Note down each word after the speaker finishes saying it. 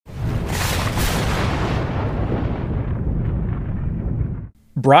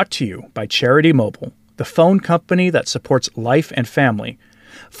Brought to you by Charity Mobile, the phone company that supports life and family.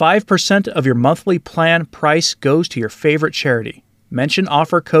 5% of your monthly plan price goes to your favorite charity. Mention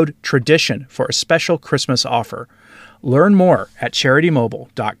offer code TRADITION for a special Christmas offer. Learn more at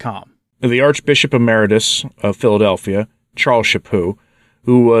CharityMobile.com. The Archbishop Emeritus of Philadelphia, Charles Chaput,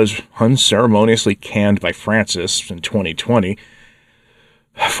 who was unceremoniously canned by Francis in 2020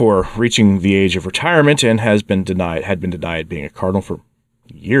 for reaching the age of retirement and had been denied being a cardinal for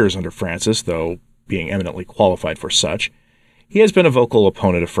years under Francis, though being eminently qualified for such. He has been a vocal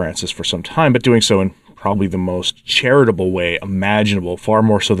opponent of Francis for some time, but doing so in probably the most charitable way imaginable, far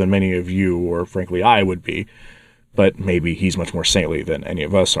more so than many of you, or frankly I would be. But maybe he's much more saintly than any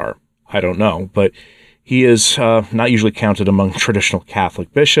of us are. I don't know. But he is not usually counted among traditional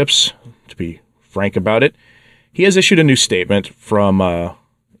Catholic bishops, to be frank about it. He has issued a new statement from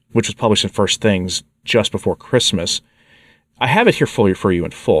which was published in First Things just before Christmas. I have it here for you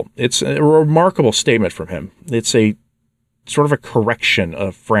in full. It's a remarkable statement from him. It's a sort of a correction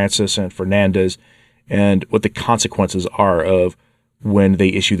of Francis and Fernandez and what the consequences are of when they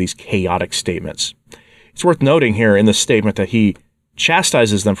issue these chaotic statements. It's worth noting here in the statement that he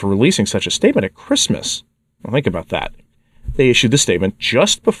chastises them for releasing such a statement at Christmas. Well, think about that. They issued the statement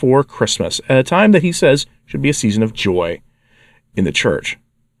just before Christmas, at a time that he says should be a season of joy in the church.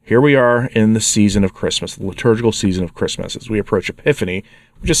 Here we are in the season of Christmas, the liturgical season of Christmas, as we approach Epiphany,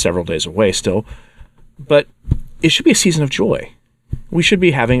 which is several days away still. But it should be a season of joy. We should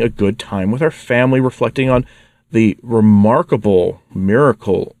be having a good time with our family, reflecting on the remarkable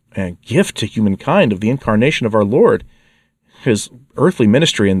miracle and gift to humankind of the incarnation of our Lord, his earthly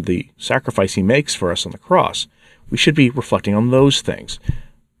ministry and the sacrifice he makes for us on the cross. We should be reflecting on those things.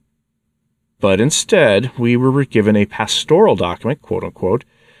 But instead, we were given a pastoral document, quote unquote,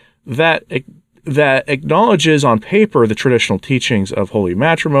 that acknowledges on paper the traditional teachings of holy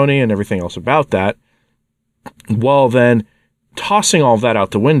matrimony and everything else about that, while then tossing all of that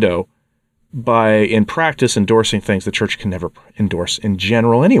out the window by, in practice, endorsing things the church can never endorse in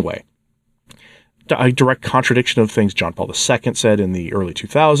general anyway. A direct contradiction of things John Paul II said in the early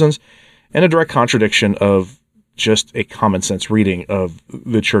 2000s, and a direct contradiction of just a common sense reading of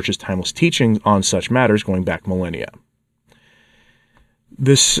the church's timeless teachings on such matters going back millennia.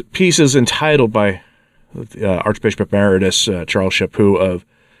 This piece is entitled by Archbishop Emeritus Charles Chaput of,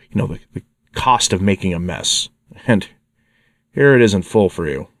 the cost of making a mess. And here it is in full for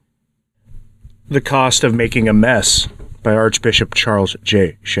you. The Cost of Making a Mess by Archbishop Charles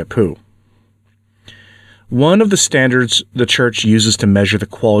J. Chaput. One of the standards the Church uses to measure the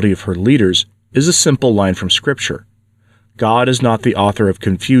quality of her leaders is a simple line from Scripture. God is not the author of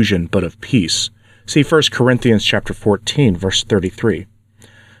confusion, but of peace. See 1 Corinthians chapter 14, verse 33.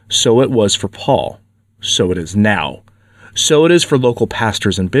 So it was for Paul. So it is now. So it is for local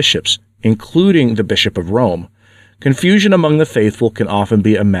pastors and bishops, including the Bishop of Rome. Confusion among the faithful can often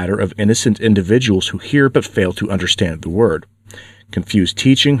be a matter of innocent individuals who hear but fail to understand the word. Confused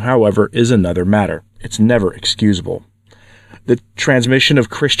teaching, however, is another matter. It's never excusable. The transmission of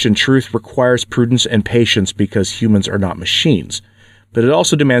Christian truth requires prudence and patience because humans are not machines, but it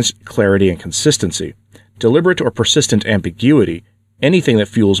also demands clarity and consistency. Deliberate or persistent ambiguity, anything that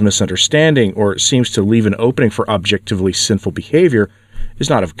fuels misunderstanding or seems to leave an opening for objectively sinful behavior, is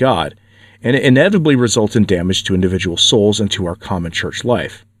not of God, and it inevitably results in damage to individual souls and to our common church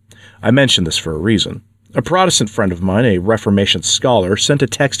life. I mention this for a reason. A Protestant friend of mine, a Reformation scholar, sent a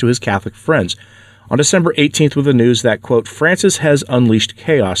text to his Catholic friends on December 18th with the news that, quote, Francis has unleashed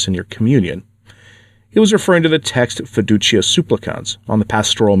chaos in your communion. He was referring to the text Fiducia Supplicans on the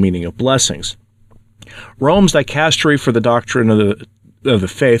pastoral meaning of blessings. Rome's dicastery for the doctrine of the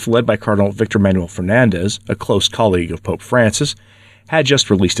faith, led by Cardinal Victor Manuel Fernandez, a close colleague of Pope Francis, had just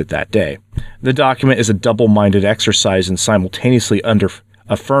released it that day. The document is a double-minded exercise in simultaneously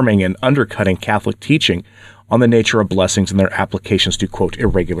affirming and undercutting Catholic teaching on the nature of blessings and their applications to, quote,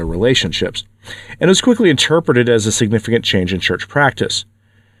 irregular relationships, and was quickly interpreted as a significant change in church practice.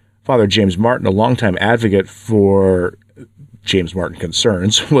 Father James Martin, a longtime advocate for James Martin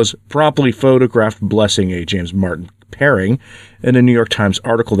concerns, was promptly photographed blessing a James Martin pairing in a New York Times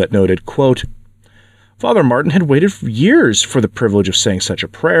article that noted, quote, Father Martin had waited for years for the privilege of saying such a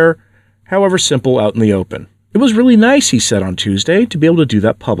prayer, however simple, out in the open. It was really nice, he said on Tuesday, to be able to do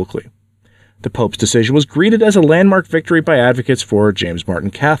that publicly. The Pope's decision was greeted as a landmark victory by advocates for James Martin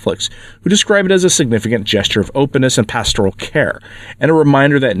Catholics, who describe it as a significant gesture of openness and pastoral care, and a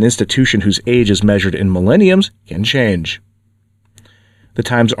reminder that an institution whose age is measured in millenniums can change. The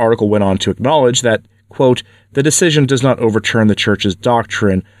Times article went on to acknowledge that, quote, the decision does not overturn the Church's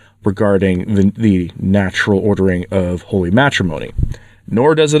doctrine regarding the natural ordering of holy matrimony.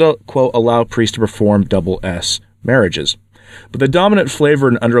 nor does it, quote, allow priests to perform double S marriages. But the dominant flavor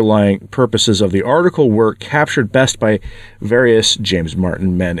and underlying purposes of the article were captured best by various James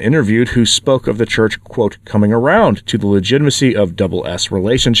Martin men interviewed who spoke of the church, quote, coming around to the legitimacy of double S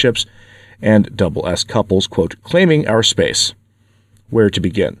relationships and double S couples, quote, claiming our space. Where to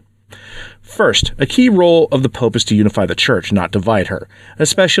begin? First, a key role of the Pope is to unify the Church, not divide her,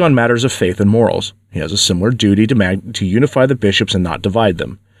 especially on matters of faith and morals. He has a similar duty to unify the bishops and not divide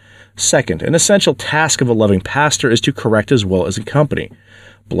them. Second, an essential task of a loving pastor is to correct as well as accompany.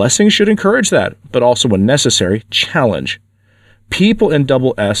 Blessing should encourage that, but also, when necessary, challenge. People in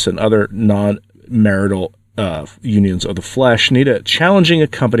double S and other non-marital unions of the flesh need a challenging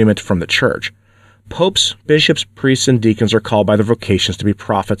accompaniment from the Church. Popes, bishops, priests, and deacons are called by their vocations to be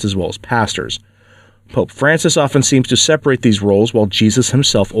prophets as well as pastors. Pope Francis often seems to separate these roles, while Jesus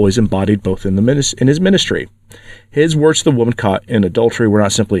himself always embodied both in his ministry. His words to the woman caught in adultery were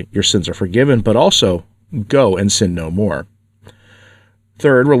not simply, "Your sins are forgiven," but also, "Go and sin no more."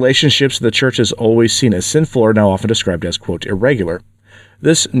 Third, relationships the Church has always seen as sinful are now often described as, quote, irregular.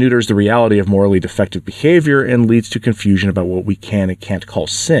 This neuters the reality of morally defective behavior and leads to confusion about what we can and can't call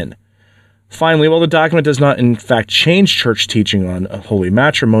sin. Finally, while the document does not in fact change church teaching on holy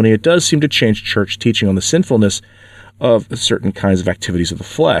matrimony, it does seem to change church teaching on the sinfulness of certain kinds of activities of the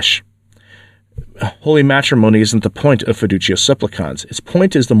flesh. Holy matrimony isn't the point of fiducia supplicans. Its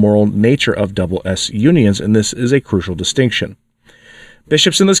point is the moral nature of double S unions, and this is a crucial distinction.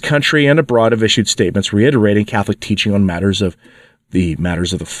 Bishops in this country and abroad have issued statements reiterating Catholic teaching on matters of the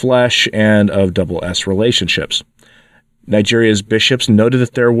flesh and of double S relationships. Nigeria's bishops noted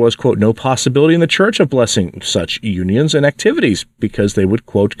that there was, quote, no possibility in the Church of blessing such unions and activities because they would,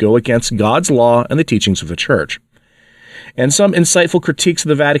 quote, go against God's law and the teachings of the Church. And some insightful critiques of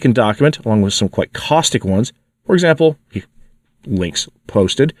the Vatican document, along with some quite caustic ones, for example, links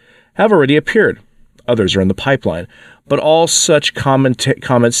posted, have already appeared. Others are in the pipeline, but all such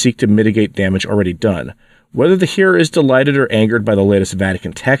comments seek to mitigate damage already done. Whether the hearer is delighted or angered by the latest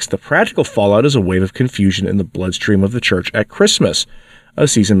Vatican text, the practical fallout is a wave of confusion in the bloodstream of the Church at Christmas, a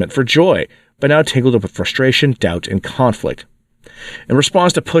season meant for joy, but now tangled up with frustration, doubt, and conflict. In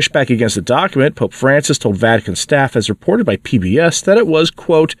response to pushback against the document, Pope Francis told Vatican staff, as reported by PBS, that it was,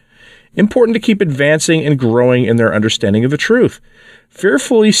 quote, important to keep advancing and growing in their understanding of the truth.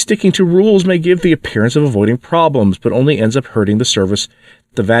 Fearfully sticking to rules may give the appearance of avoiding problems, but only ends up hurting the service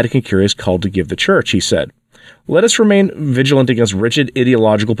the Vatican Curia is called to give the Church, he said. Let us remain vigilant against rigid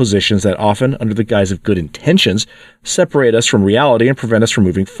ideological positions that often, under the guise of good intentions, separate us from reality and prevent us from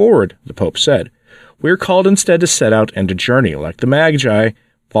moving forward, the Pope said. We are called instead to set out and to journey, like the Magi,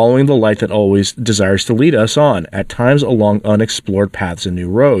 following the light that always desires to lead us on, at times along unexplored paths and new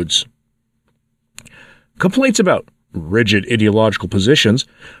roads. Complaints about rigid ideological positions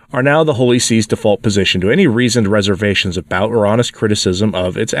are now the Holy See's default position to any reasoned reservations about or honest criticism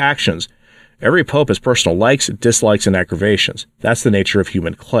of its actions. Every pope has personal likes, dislikes, and aggravations. That's the nature of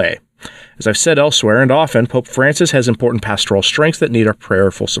human clay. As I've said elsewhere and often, Pope Francis has important pastoral strengths that need our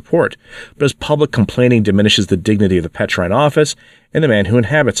prayerful support, but his public complaining diminishes the dignity of the Petrine office and the man who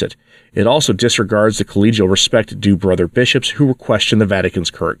inhabits it. It also disregards the collegial respect due brother bishops who question the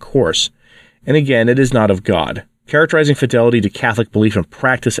Vatican's current course. And again, it is not of God. Characterizing fidelity to Catholic belief and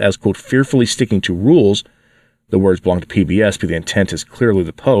practice as, quote, fearfully sticking to rules, the words belong to PBS, but the intent is clearly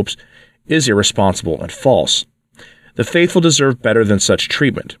the Pope's, is irresponsible and false. The faithful deserve better than such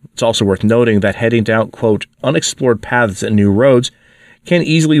treatment. It's also worth noting that heading down, quote, unexplored paths and new roads can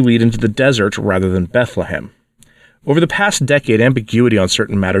easily lead into the desert rather than Bethlehem. Over the past decade, ambiguity on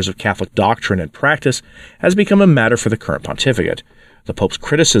certain matters of Catholic doctrine and practice has become a matter for the current pontificate. The Pope's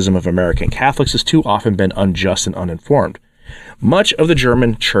criticism of American Catholics has too often been unjust and uninformed. Much of the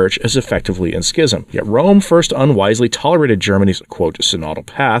German Church is effectively in schism, yet Rome first unwisely tolerated Germany's, quote, synodal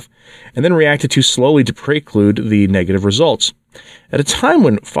path, and then reacted too slowly to preclude the negative results. At a time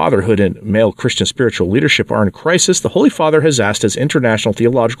when fatherhood and male Christian spiritual leadership are in crisis, the Holy Father has asked his International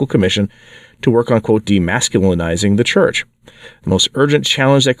Theological Commission to work on, quote, demasculinizing the Church. The most urgent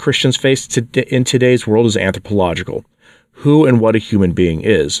challenge that Christians face in today's world is anthropological. Who and what a human being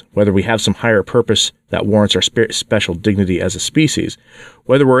is, whether we have some higher purpose that warrants our special dignity as a species,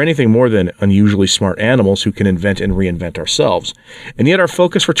 whether we're anything more than unusually smart animals who can invent and reinvent ourselves. And yet our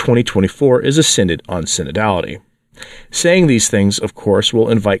focus for 2024 is a synod on synodality. Saying these things, of course, will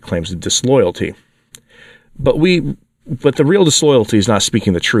invite claims of disloyalty. But the real disloyalty is not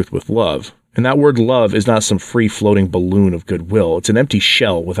speaking the truth with love. And that word love is not some free-floating balloon of goodwill. It's an empty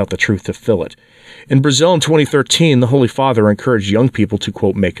shell without the truth to fill it. In Brazil in 2013, the Holy Father encouraged young people to,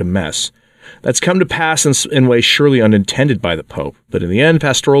 quote, make a mess. That's come to pass in ways surely unintended by the Pope, but in the end,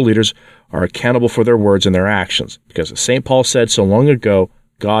 pastoral leaders are accountable for their words and their actions, because as St. Paul said so long ago,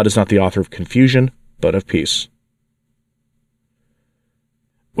 God is not the author of confusion, but of peace.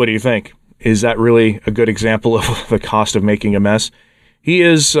 What do you think? Is that really a good example of the cost of making a mess? He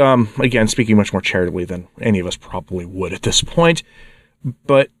is, again, speaking much more charitably than any of us probably would at this point,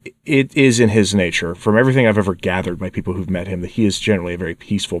 but it is in his nature, from everything I've ever gathered by people who've met him, that he is generally a very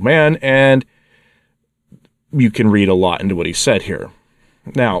peaceful man, and you can read a lot into what he said here.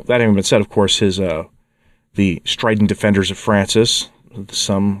 Now, that having been said, of course, the strident defenders of Francis,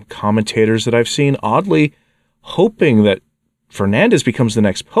 some commentators that I've seen, oddly hoping that Fernandez becomes the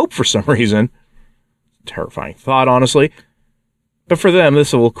next pope for some reason. Terrifying thought, honestly. But for them,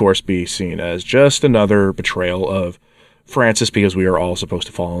 this will, of course, be seen as just another betrayal of Francis, because we are all supposed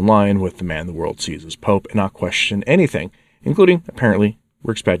to fall in line with the man the world sees as pope and not question anything, including, apparently,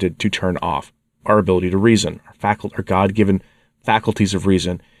 we're expected to turn off our ability to reason, our God-given faculties of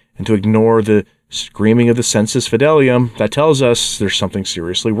reason, and to ignore the screaming of the sensus fidelium that tells us there's something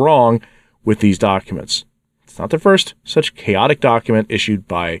seriously wrong with these documents. It's not the first such chaotic document issued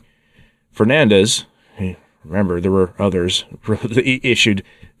by Fernandez. Remember, there were others issued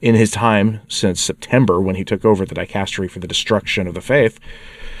in his time since September when he took over the dicastery for the destruction of the faith.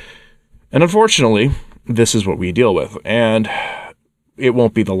 And unfortunately, this is what we deal with. And it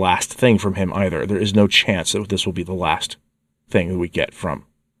won't be the last thing from him either. There is no chance that this will be the last thing that we get from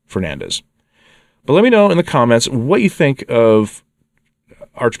Fernandez. But let me know in the comments what you think of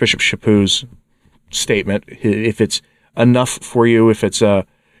Archbishop Chaput's statement, if it's enough for you, if it's a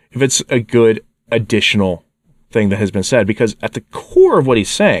good additional thing that has been said, because at the core of what he's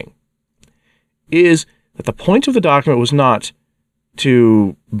saying is that the point of the document was not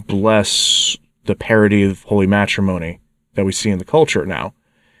to bless the parody of holy matrimony that we see in the culture now.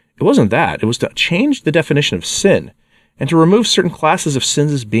 It wasn't that. It was to change the definition of sin and to remove certain classes of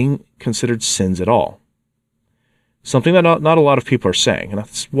sins as being considered sins at all. Something that not a lot of people are saying, and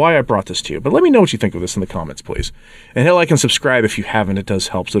that's why I brought this to you. But let me know what you think of this in the comments, please. And hit like and subscribe if you haven't. It does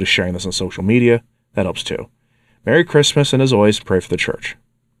help. So does sharing this on social media. That helps too. Merry Christmas, and as always, pray for the church.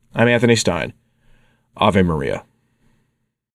 I'm Anthony Stein. Ave Maria.